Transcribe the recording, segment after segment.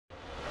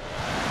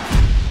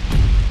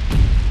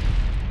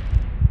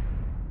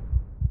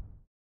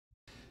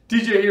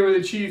DJ here with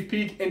ACHV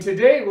PEAK, and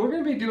today we're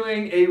going to be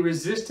doing a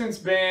resistance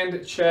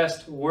band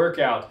chest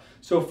workout.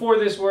 So for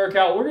this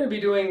workout, we're going to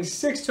be doing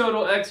 6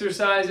 total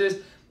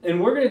exercises,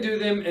 and we're going to do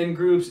them in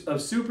groups of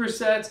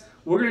supersets.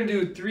 We're going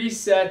to do 3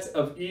 sets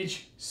of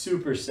each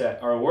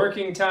superset. Our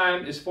working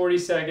time is 40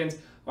 seconds,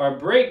 our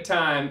break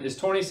time is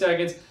 20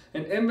 seconds,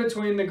 and in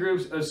between the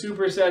groups of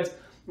supersets,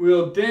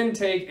 we'll then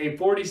take a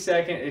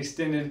 40-second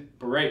extended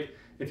break.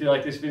 If you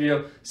like this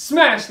video,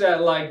 smash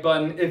that like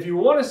button. If you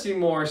want to see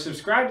more,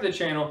 subscribe to the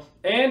channel.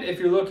 And if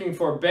you're looking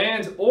for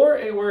bands or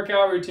a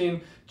workout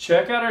routine,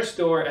 check out our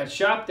store at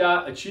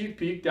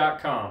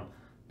shop.achievepeak.com.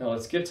 Now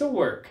let's get to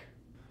work.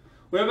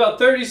 We have about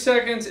 30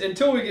 seconds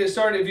until we get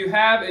started. If you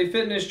have a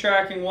fitness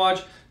tracking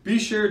watch, be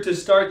sure to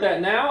start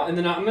that now. And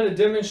then I'm going to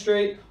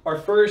demonstrate our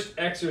first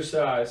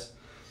exercise.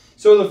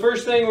 So the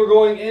first thing we're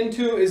going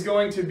into is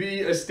going to be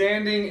a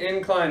standing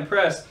incline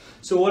press.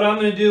 So what I'm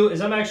going to do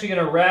is I'm actually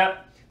going to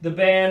wrap the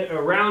band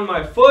around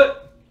my foot,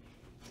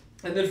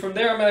 and then from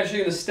there I'm actually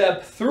going to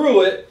step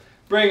through it,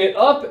 bring it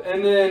up,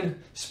 and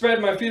then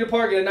spread my feet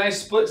apart, get a nice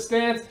split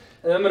stance,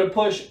 and I'm going to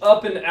push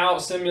up and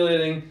out,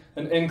 simulating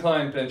an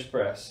incline bench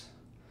press.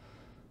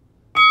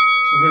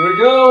 So here we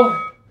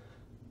go.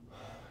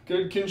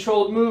 Good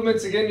controlled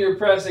movements. Again, you're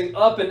pressing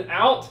up and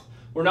out.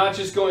 We're not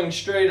just going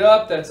straight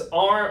up. That's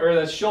arm or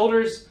that's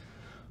shoulders.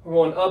 We're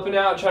going up and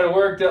out. Try to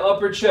work the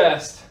upper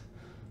chest.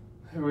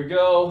 Here we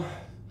go.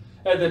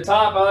 At the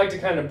top, I like to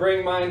kind of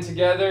bring mine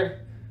together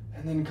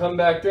and then come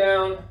back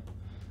down.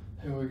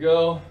 Here we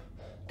go.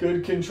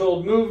 Good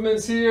controlled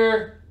movements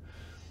here.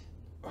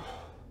 There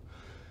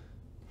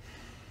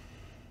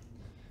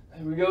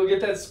we go. Get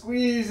that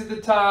squeeze at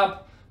the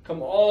top.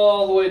 Come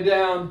all the way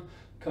down.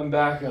 Come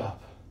back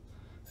up.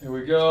 Here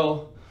we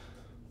go.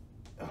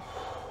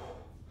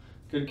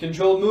 Good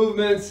controlled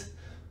movements.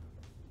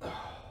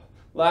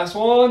 Last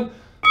one.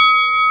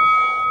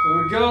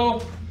 There we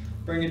go.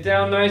 Bring it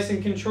down nice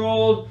and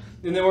controlled.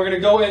 And then we're going to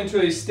go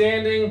into a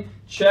standing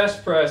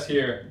chest press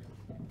here.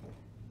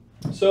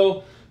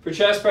 So for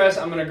chest press,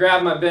 I'm going to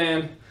grab my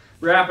band,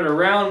 wrap it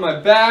around my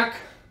back.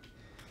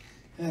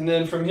 And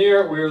then from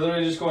here, we're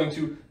literally just going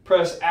to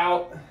press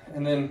out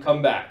and then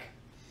come back.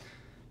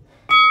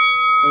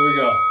 There we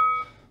go.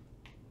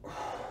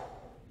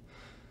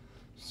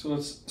 So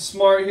it's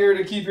smart here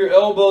to keep your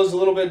elbows a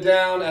little bit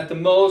down, at the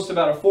most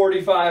about a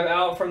 45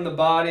 out from the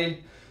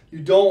body. You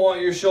don't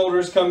want your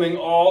shoulders coming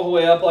all the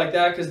way up like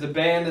that, because the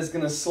band is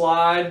going to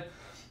slide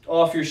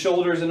off your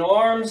shoulders and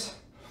arms.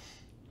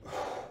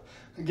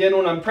 Again,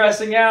 when I'm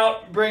pressing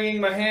out, bringing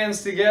my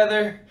hands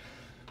together,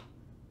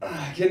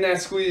 getting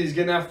that squeeze,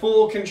 getting that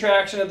full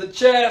contraction of the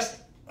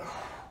chest.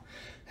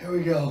 Here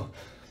we go.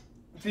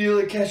 Feel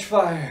it catch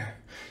fire.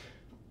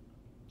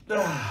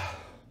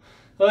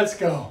 Let's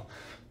go.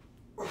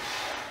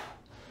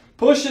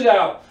 Push it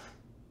out.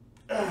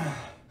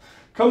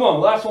 Come on,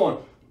 last one.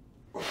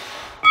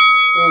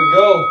 There we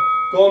go.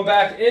 Going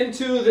back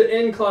into the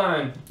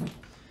incline.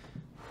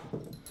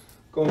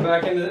 Going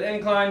back into the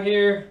incline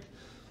here.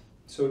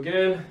 So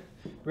again,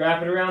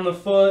 wrap it around the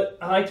foot.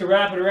 I like to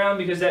wrap it around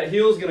because that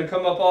heel is going to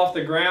come up off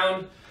the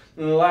ground.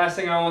 And the last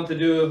thing I want to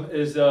do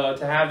is to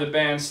have the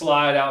band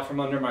slide out from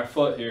under my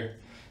foot here.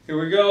 Here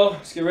we go.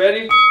 Let's get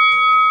ready.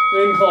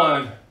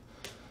 Incline.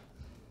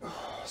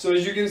 So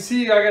as you can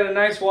see, I got a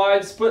nice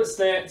wide split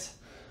stance.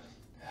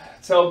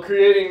 It's helped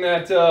creating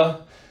that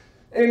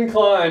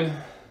incline.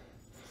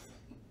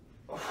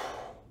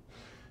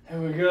 There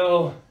we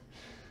go.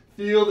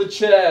 Feel the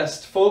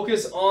chest.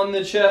 Focus on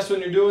the chest when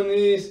you're doing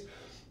these.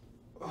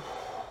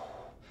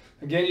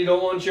 Again, you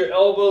don't want your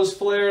elbows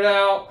flared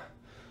out.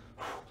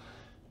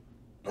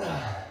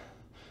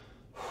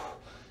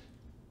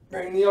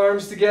 Bring the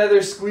arms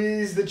together.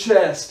 Squeeze the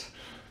chest.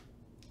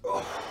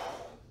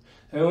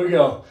 There we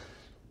go.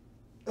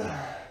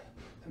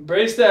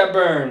 Embrace that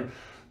burn.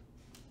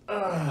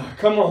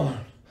 Come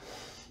on.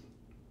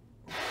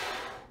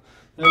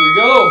 There we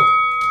go.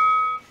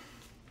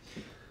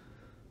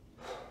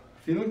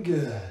 Feeling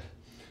good.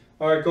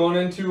 All right, going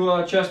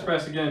into chest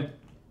press again.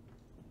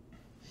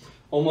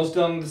 Almost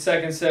done with the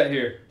second set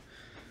here.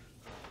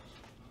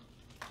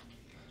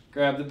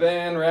 Grab the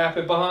band, wrap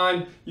it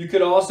behind. You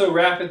could also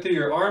wrap it through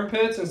your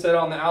armpits instead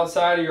of on the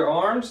outside of your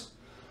arms.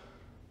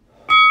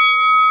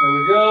 There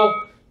we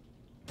go.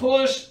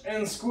 Push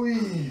and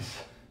squeeze.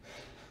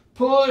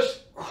 Push.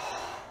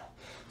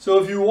 So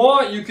if you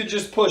want, you could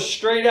just push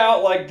straight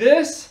out like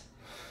this.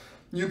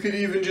 You could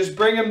even just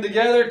bring them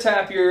together,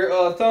 tap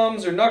your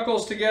thumbs or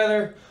knuckles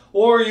together,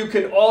 or you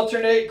can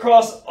alternate,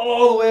 cross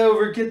all the way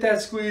over, get that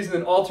squeeze, and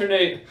then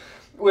alternate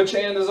which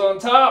hand is on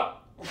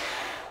top.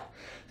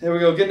 There we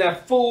go, getting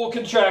that full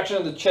contraction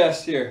of the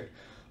chest here.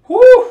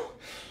 Woo!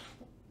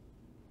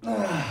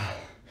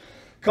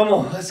 Come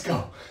on, let's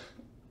go.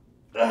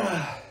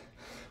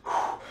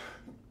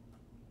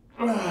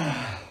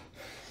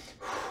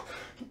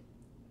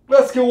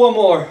 Let's get one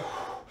more.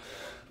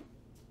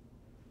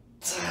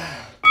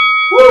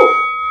 Woo!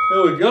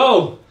 There we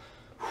go.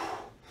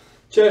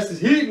 Chest is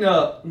heating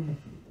up.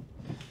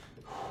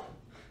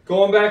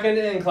 Going back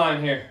into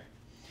incline here.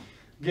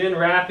 Again,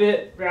 wrap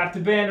the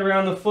band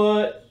around the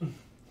foot.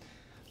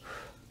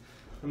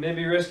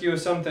 Maybe risky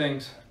with some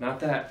things,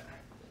 not that.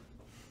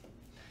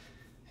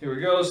 Here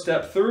we go,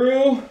 step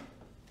through.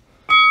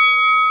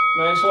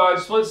 Nice wide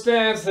split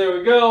stance, there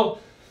we go.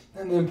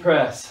 And then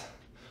press.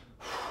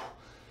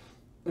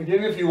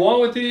 Again, if you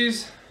want with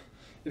these,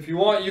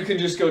 you can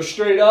just go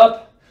straight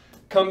up,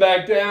 come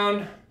back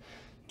down,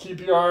 keep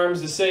your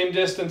arms the same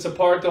distance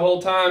apart the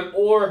whole time,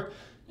 or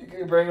you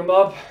can bring them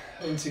up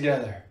and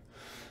together.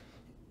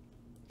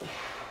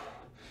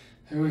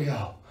 Here we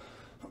go.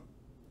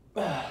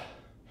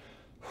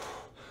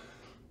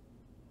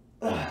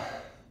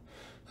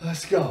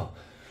 Let's go.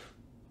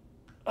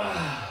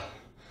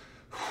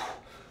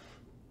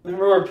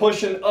 Remember, we're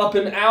pushing up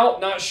and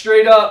out, not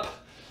straight up.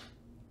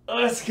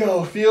 Let's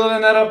go. Feel it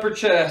in that upper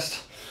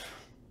chest.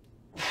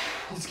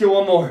 Let's get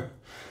one more.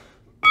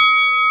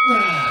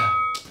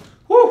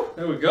 Woo,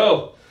 there we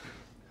go.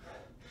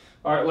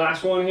 All right,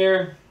 last one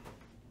here.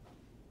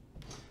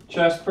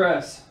 Chest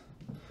press.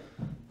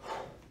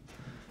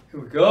 Here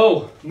we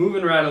go.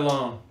 Moving right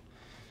along.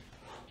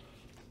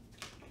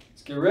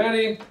 Let's get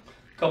ready.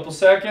 Couple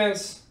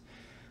seconds.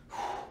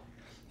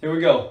 Here we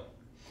go.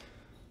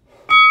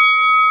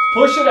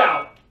 Push it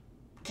out.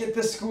 Get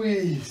the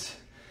squeeze.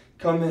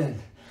 Come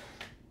in.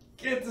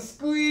 Get the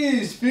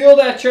squeeze. Feel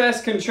that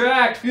chest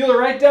contract. Feel it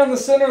right down the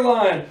center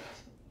line.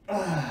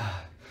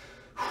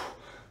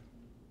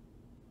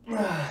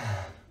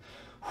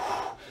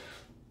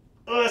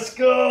 Let's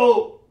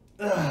go.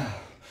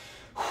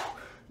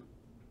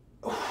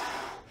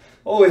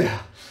 Oh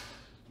yeah.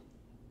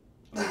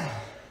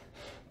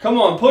 Come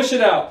on, push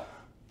it out.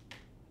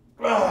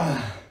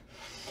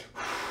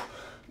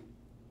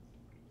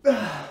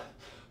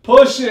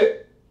 Push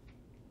it.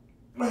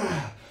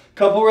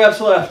 Couple reps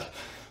left.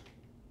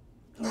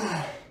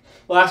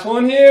 Last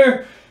one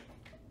here.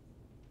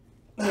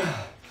 Woo!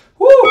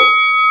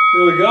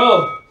 There we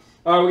go.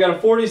 All right, we got a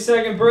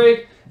 40-second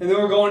break, and then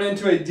we're going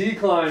into a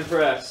decline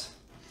press.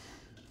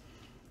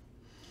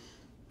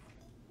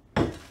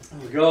 There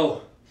we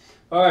go.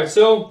 All right,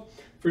 so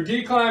for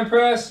decline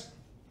press,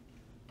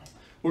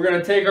 we're going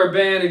to take our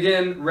band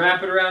again,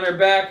 wrap it around our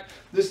back.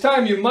 This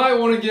time you might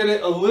want to get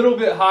it a little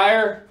bit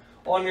higher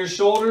on your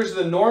shoulders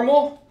than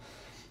normal.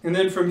 And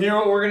then from here,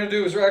 what we're going to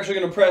do is we're actually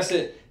going to press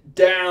it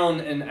down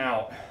and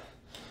out.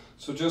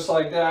 So just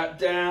like that,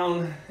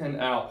 down and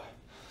out.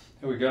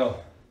 Here we go.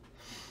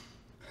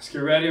 Let's get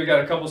ready. We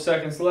got a couple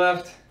seconds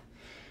left.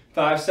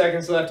 5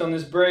 seconds left on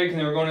this break, and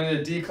then we're going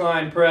into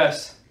decline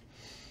press.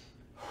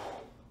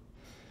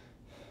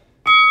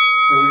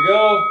 Here we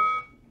go.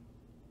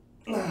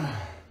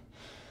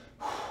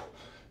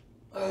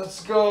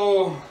 Let's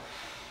go.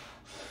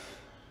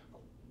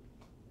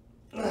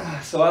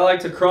 So I like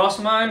to cross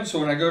mine, so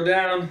when I go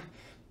down,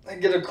 I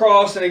get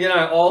across, and again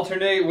I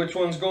alternate which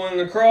one's going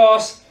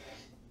across.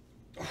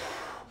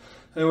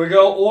 There we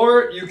go.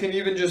 Or you can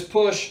even just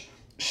push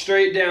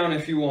straight down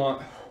if you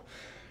want.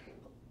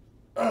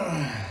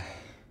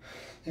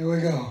 Here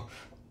we go.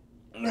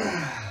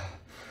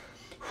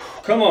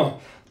 Come on.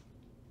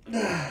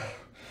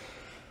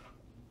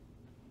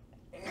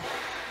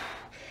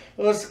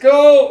 Let's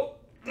go.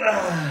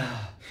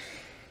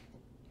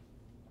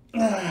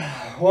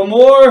 One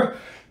more.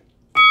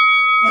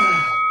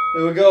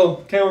 There we go.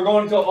 Okay, we're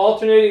going to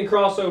alternating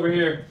crossover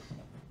here.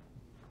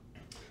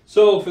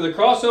 So for the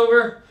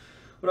crossover,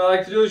 what I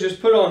like to do is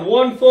just put on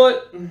one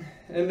foot,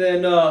 and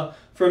then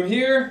from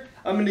here,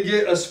 I'm going to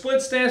get a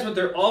split stance, but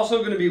they're also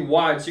going to be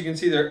wide. So you can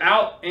see they're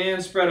out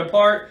and spread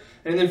apart.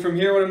 And then from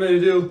here, what I'm going to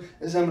do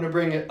is I'm going to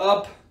bring it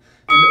up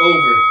and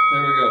over.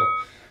 There we go.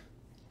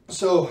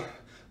 So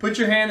put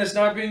your hand that's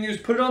not being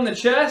used, put it on the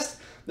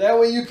chest. That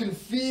way you can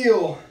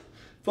feel,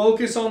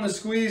 focus on the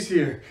squeeze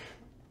here.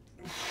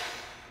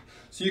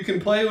 So you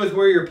can play with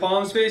where your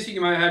palm's facing.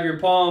 You might have your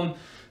palm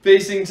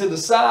facing to the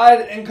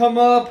side and come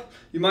up.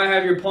 You might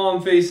have your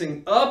palm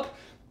facing up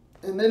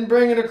and then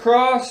bring it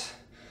across.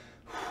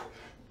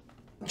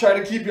 Try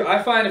to keep your,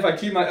 I find if I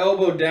keep my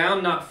elbow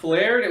down, not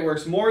flared, it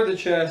works more of the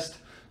chest,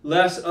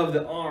 less of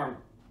the arm.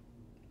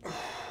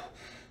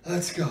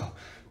 Let's go.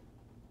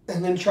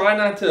 And then try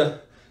not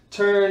to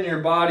turn your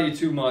body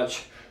too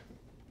much.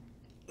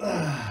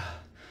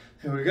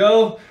 Here we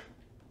go.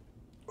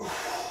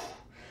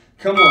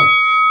 Come on.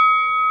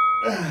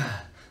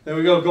 There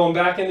we go, going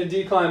back into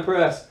decline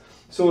press.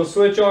 So we'll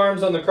switch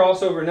arms on the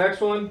crossover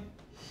next one.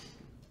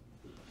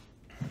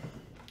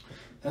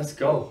 Let's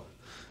go.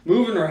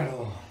 Moving right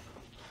along.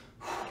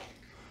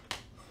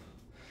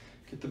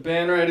 Get the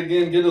band right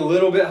again, get a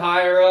little bit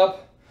higher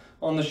up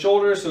on the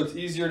shoulder so it's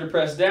easier to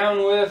press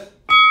down with.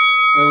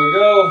 There we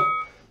go.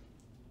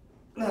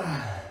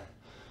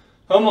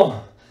 Come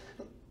on.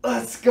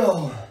 Let's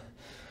go.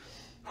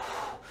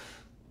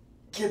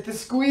 Get the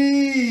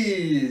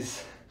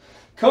squeeze.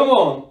 Come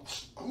on.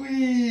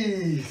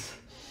 Squeeze.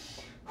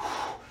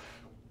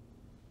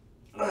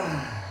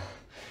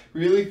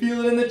 Really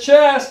feel it in the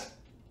chest.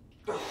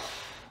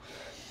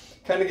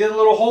 Kind of get a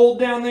little hold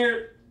down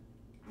there.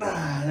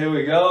 There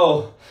we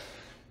go.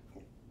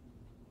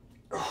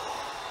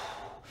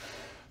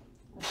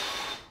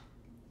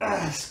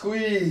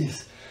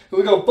 Squeeze. Here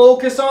we go.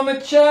 Focus on the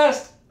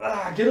chest.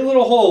 Get a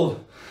little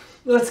hold.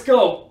 Let's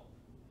go.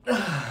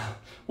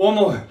 One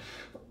more.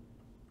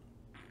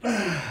 Woo.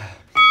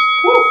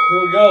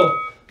 Here we go.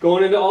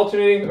 Going into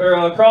alternating or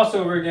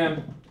crossover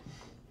again.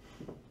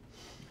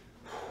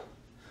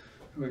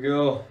 Here we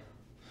go.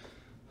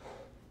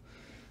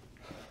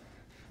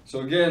 So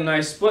again,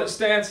 nice split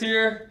stance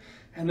here.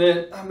 And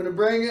then I'm going to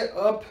bring it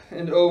up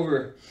and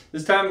over.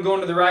 This time I'm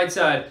going to the right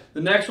side.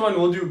 The next one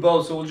we'll do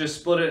both, so we'll just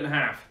split it in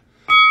half.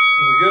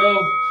 Here we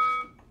go.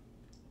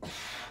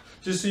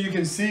 Just so you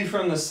can see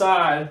from the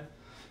side.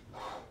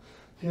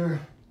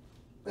 Here.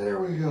 There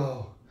we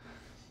go.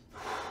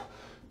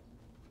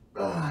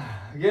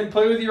 Again,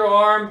 play with your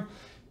arm.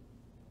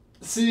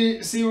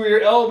 See where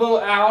your elbow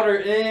out or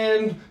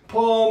in,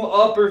 palm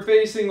up or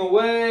facing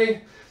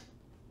away.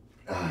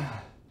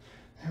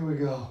 Here we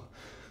go.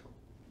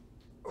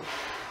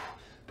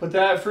 Put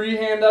that free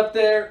hand up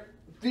there.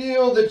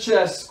 Feel the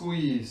chest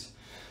squeeze.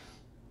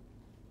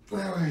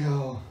 There we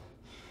go.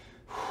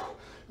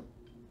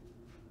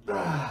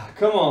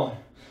 Come on.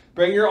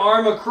 Bring your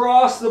arm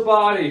across the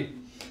body.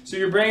 So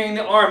you're bringing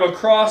the arm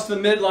across the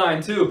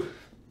midline too.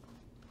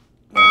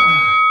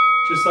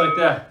 Just like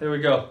that. There we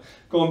go.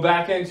 Going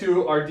back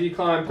into our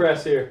decline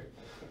press here.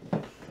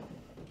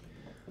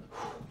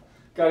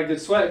 Got a good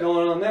sweat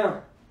going on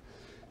now.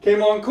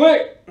 Came on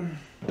quick. Here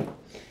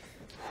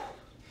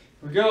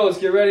we go. Let's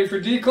get ready for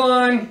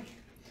decline.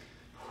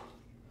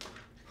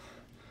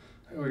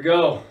 There we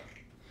go.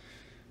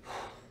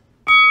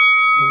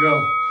 Here we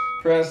go.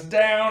 Press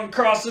down,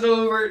 cross it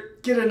over,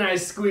 get a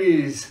nice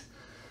squeeze.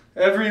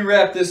 Every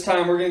rep this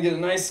time we're going to get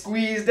a nice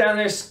squeeze down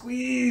there.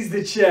 Squeeze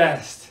the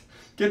chest.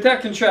 Get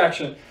that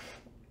contraction.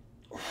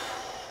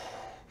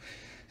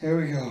 Here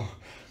we go.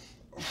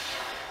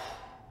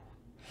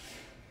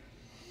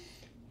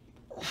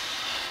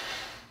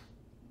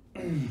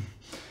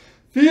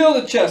 Feel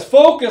the chest.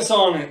 Focus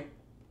on it.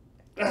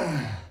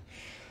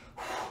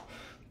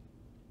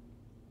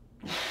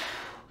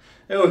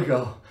 There we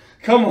go.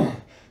 Come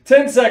on.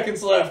 10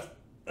 seconds left.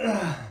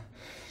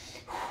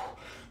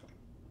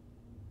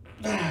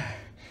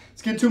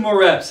 Let's get 2 more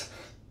reps.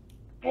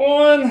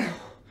 1.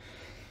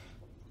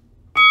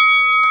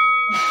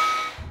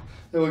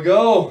 There we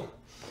go.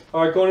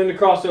 All right, going into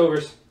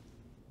crossovers.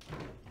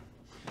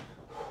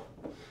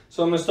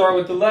 So I'm going to start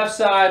with the left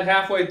side.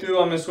 Halfway through,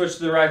 I'm going to switch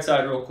to the right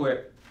side real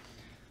quick.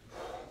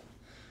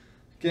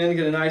 Again,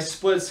 get a nice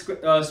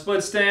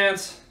split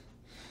stance.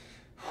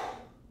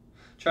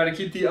 Try to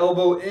keep the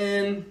elbow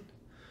in.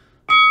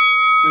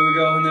 There we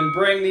go. And then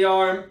bring the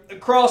arm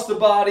across the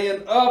body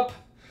and up.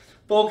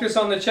 Focus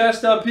on the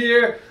chest up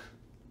here.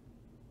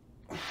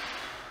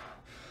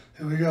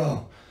 Here we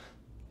go.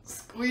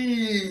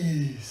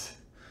 Squeeze.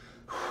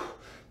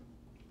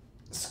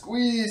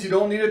 Squeeze. You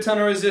don't need a ton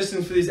of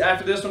resistance for these.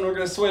 After this one, we're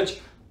going to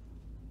switch.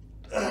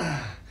 Here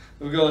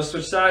we go. Let's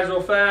switch sides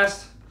real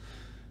fast.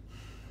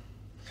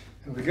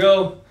 Here we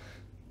go.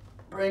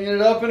 Bringing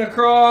it up and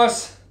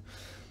across.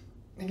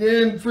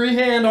 Again, free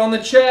hand on the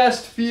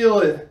chest. Feel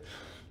it.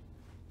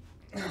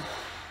 If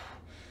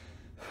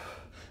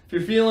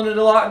you're feeling it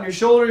a lot in your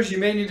shoulders, you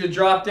may need to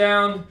drop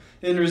down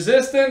in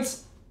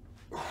resistance.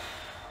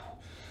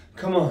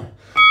 Come on.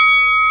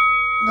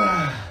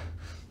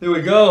 There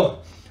we go.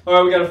 All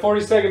right, we got a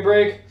 40-second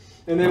break,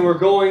 and then we're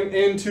going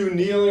into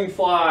kneeling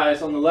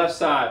flies on the left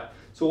side.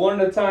 So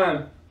one at a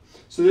time.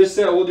 So this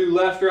set, we'll do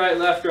left, right,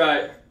 left,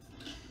 right.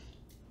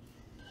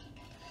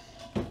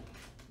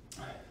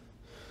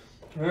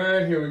 All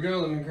right, here we go.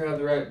 Let me grab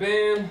the right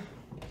band.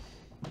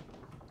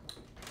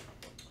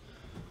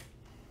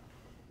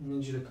 I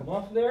need you to come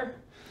off there.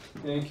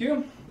 Thank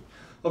you.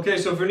 Okay,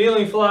 so for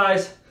kneeling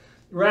flies,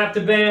 wrap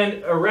the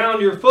band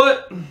around your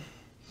foot,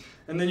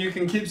 and then you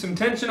can keep some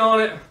tension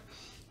on it.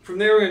 From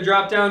there, we're going to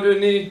drop down to a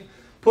knee,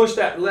 push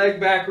that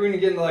leg back. We're going to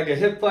get into like a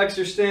hip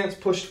flexor stance,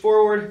 push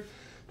forward.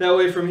 That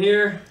way from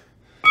here,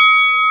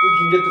 we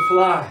can get the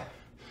fly.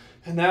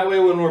 And that way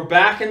when we're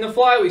back in the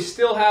fly, we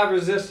still have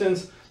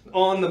resistance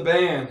on the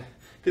band.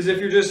 Because if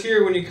you're just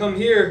here, when you come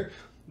here,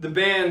 the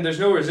band, there's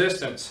no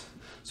resistance.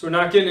 So we're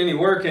not getting any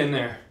work in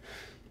there.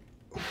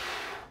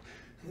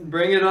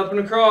 Bring it up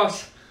and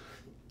across.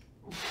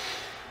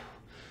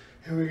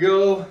 Here we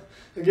go.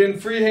 Again,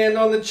 free hand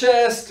on the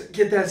chest.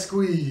 Get that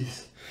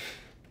squeeze.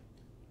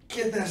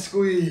 Get that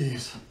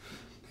squeeze.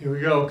 Here we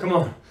go. Come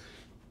on.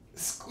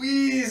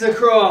 Squeeze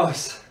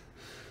across.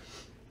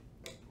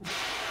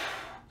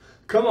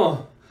 Come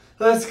on.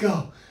 Let's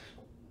go.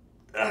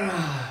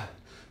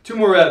 2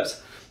 more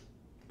reps.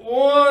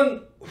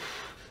 1.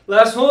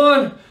 Last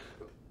one.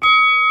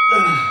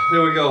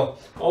 There we go.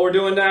 All we're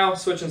doing now,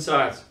 switching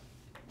sides.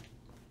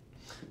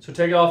 So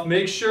take it off.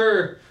 Make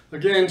sure,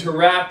 again, to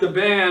wrap the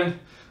band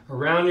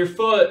around your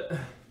foot.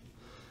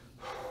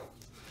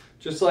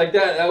 Just like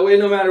that. That way,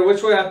 no matter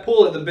which way I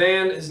pull it, the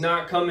band is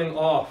not coming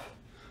off.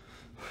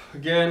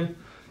 Again,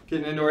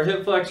 getting into our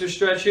hip flexor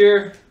stretch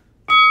here.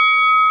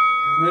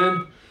 And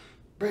then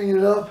bringing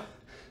it up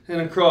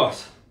and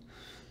across.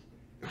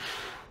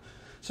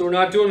 So So we're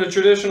not doing a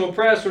traditional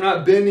press. We're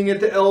not bending at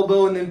the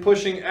elbow and then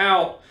pushing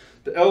out.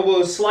 The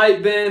elbow is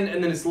slight bend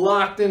and then it's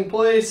locked in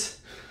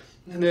place.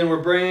 And then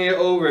we're bringing it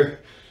over.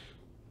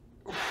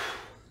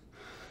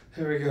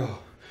 Here we go.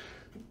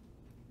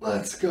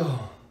 Let's go.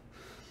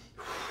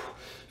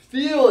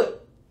 Feel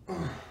it.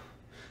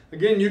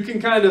 Again, you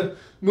can kind of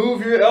move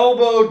your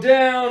elbow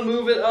down,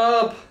 move it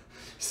up.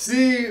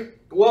 See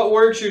what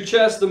works your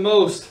chest the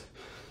most.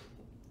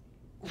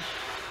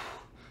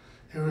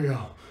 Here we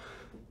go.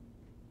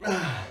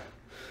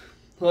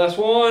 Last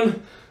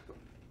one.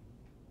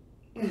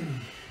 Here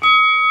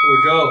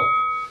we go.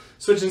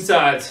 Switching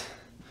sides.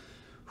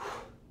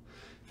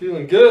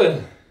 Feeling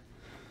good.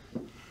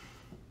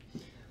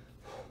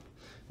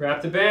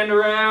 Wrap the band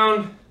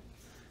around.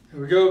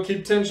 Here we go.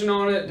 Keep tension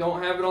on it.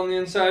 Don't have it on the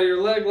inside of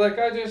your leg like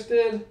I just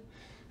did.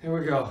 Here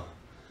we go.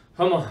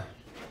 Come on.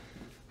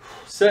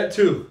 Set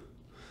 2.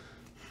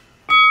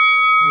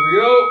 Here we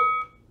go.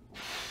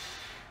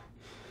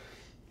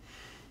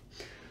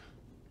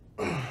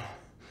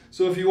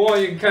 So if you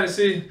want, you can kind of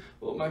see,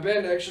 well, my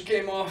band actually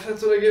came off.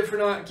 That's what I get for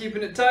not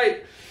keeping it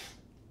tight.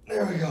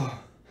 There we go.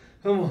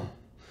 Come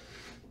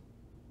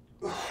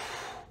on.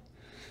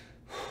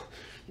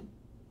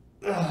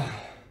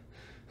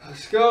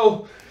 Let's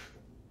go.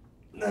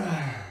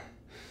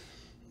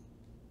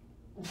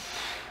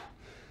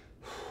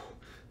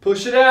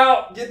 Push it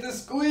out. Get the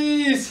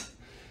squeeze.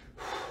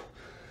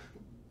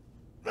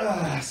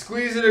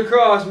 Squeeze it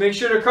across. Make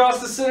sure to cross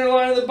the center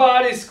line of the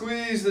body.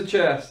 Squeeze the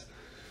chest.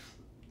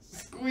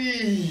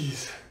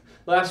 Squeeze.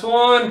 Last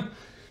one.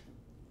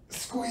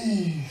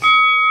 Squeeze.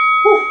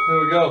 Whew. There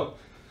we go.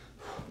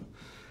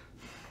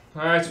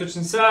 All right,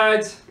 switching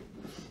sides.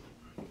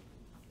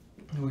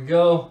 Here we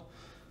go.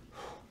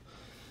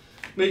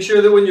 Make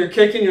sure that when you're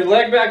kicking your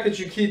leg back that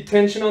you keep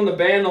tension on the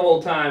band the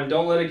whole time.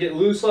 Don't let it get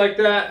loose like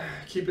that.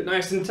 Keep it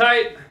nice and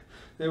tight.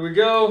 There we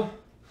go.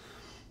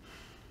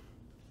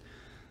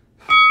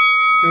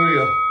 Here we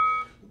go.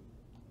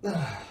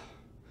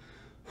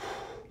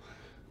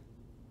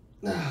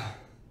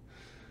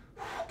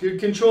 Good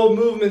controlled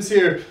movements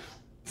here.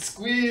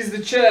 Squeeze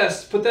the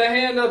chest. Put that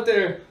hand up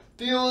there.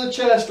 Feel the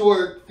chest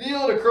work.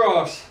 Feel it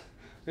across.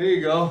 There you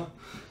go.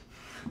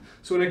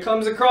 So when it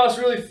comes across,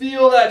 really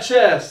feel that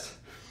chest.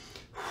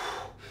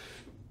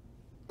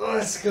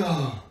 Let's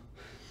go.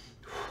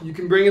 You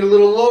can bring it a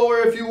little lower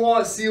if you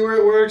want. See where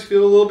it works.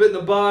 Feel a little bit in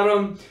the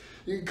bottom.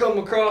 You can come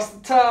across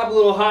the top a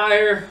little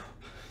higher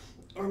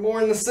or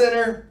more in the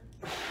center.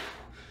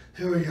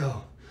 Here we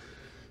go.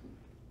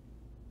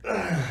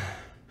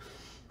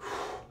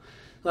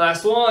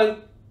 Last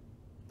one.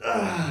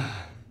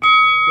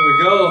 Here we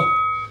go.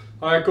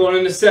 All right, going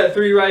into set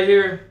 3 right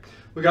here.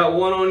 We got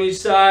one on each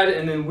side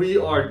and then we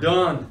are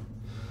done.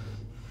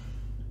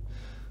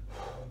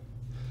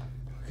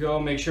 Go,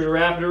 make sure to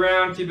wrap it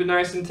around, keep it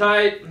nice and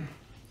tight.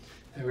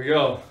 There we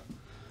go.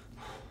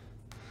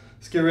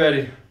 Let's get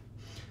ready.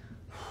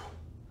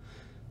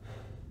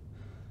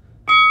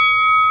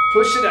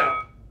 Push it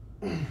out.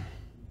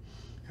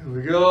 Here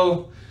we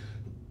go.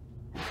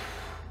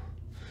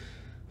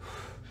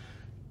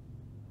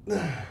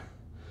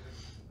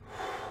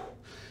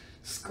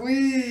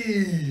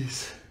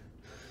 Squeeze.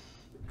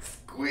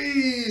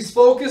 Squeeze.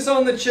 Focus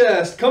on the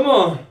chest. Come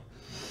on.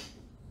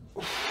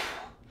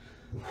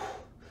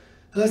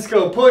 Let's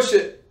go. Push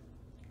it.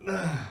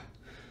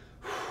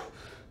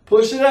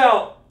 Push it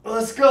out.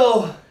 Let's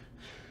go.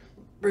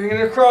 Bring it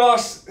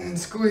across and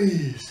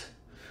squeeze.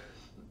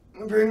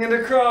 Bring it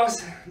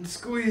across and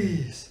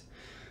squeeze.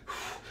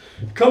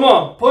 Come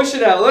on. Push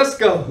it out. Let's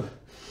go.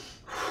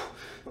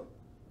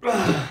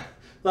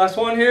 Last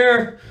one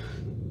here.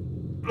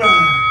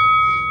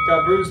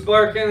 Got Bruce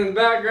barking in the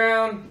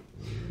background.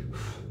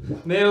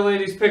 Male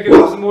ladies picking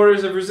up some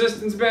orders of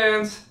resistance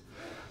bands.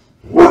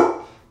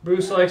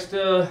 Bruce likes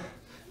to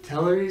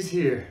tell her he's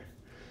here.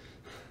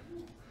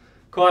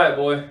 Quiet,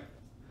 boy.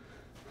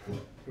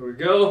 Here we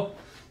go.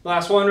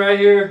 Last one right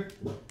here.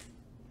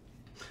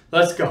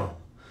 Let's go.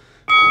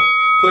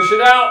 Push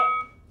it out.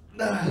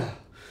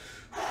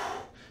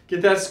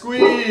 Get that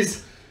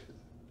squeeze.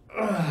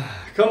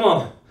 Come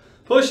on.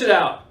 Push it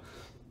out.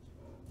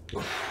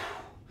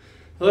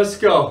 Let's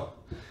go.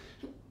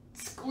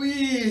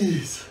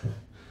 Squeeze.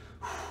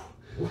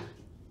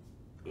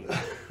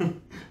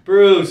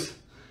 Bruce.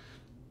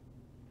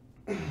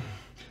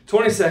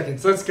 20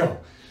 seconds. Let's go.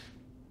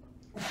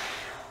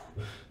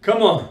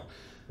 Come on.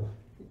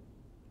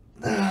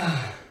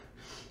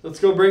 Let's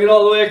go. Bring it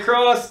all the way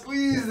across.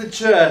 Squeeze the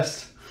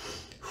chest.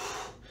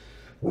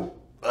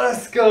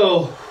 Let's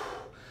go.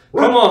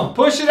 Come on.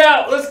 Push it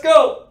out. Let's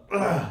go.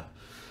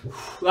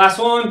 Last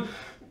one.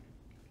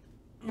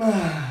 Woo.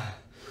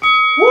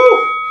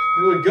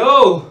 Here we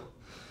go.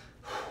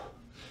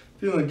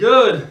 Feeling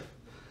good.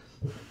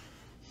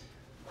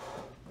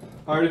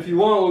 All right, if you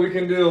want, what we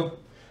can do,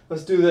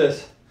 let's do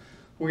this.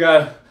 We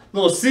got a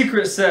little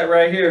secret set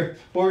right here.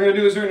 What we're gonna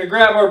do is we're gonna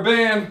grab our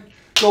band,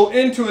 go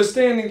into a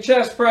standing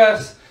chest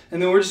press,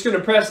 and then we're just gonna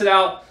press it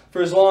out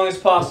for as long as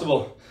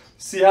possible.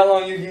 See how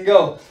long you can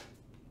go.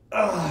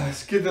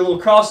 Let's get the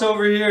little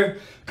crossover here.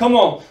 Come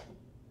on.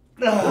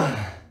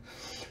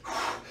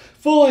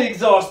 Fully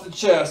exhaust the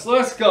chest.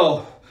 Let's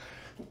go.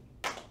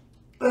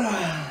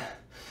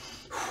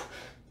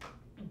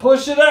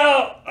 Push it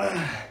out.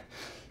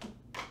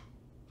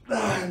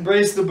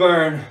 Embrace the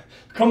burn.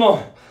 Come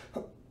on.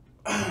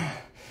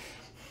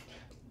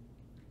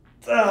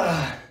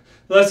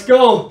 Let's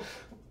go.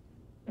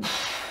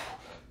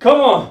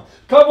 Come on.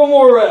 Couple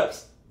more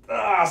reps.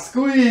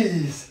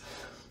 Squeeze.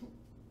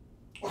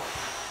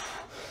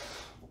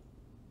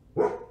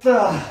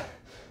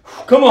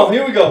 Come on,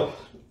 here we go.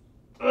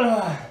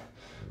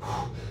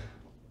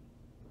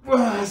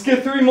 Let's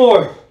get 3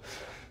 more.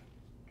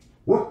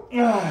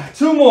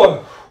 2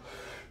 more.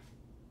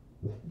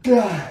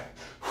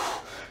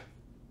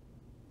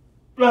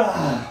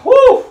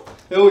 Woo!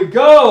 Here we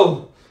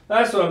go.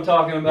 That's what I'm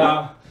talking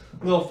about.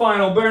 Little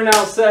final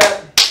burnout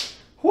set.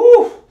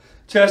 Woo!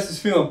 Chest is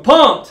feeling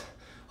pumped.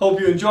 Hope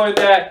you enjoyed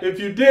that. If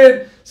you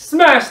did,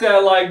 smash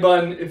that like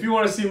button. If you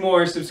want to see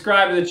more,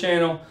 subscribe to the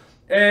channel.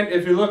 And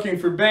if you're looking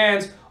for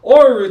bands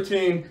or a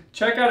routine,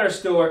 check out our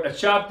store at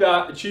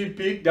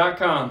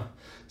shop.achievepeak.com.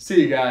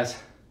 See you guys.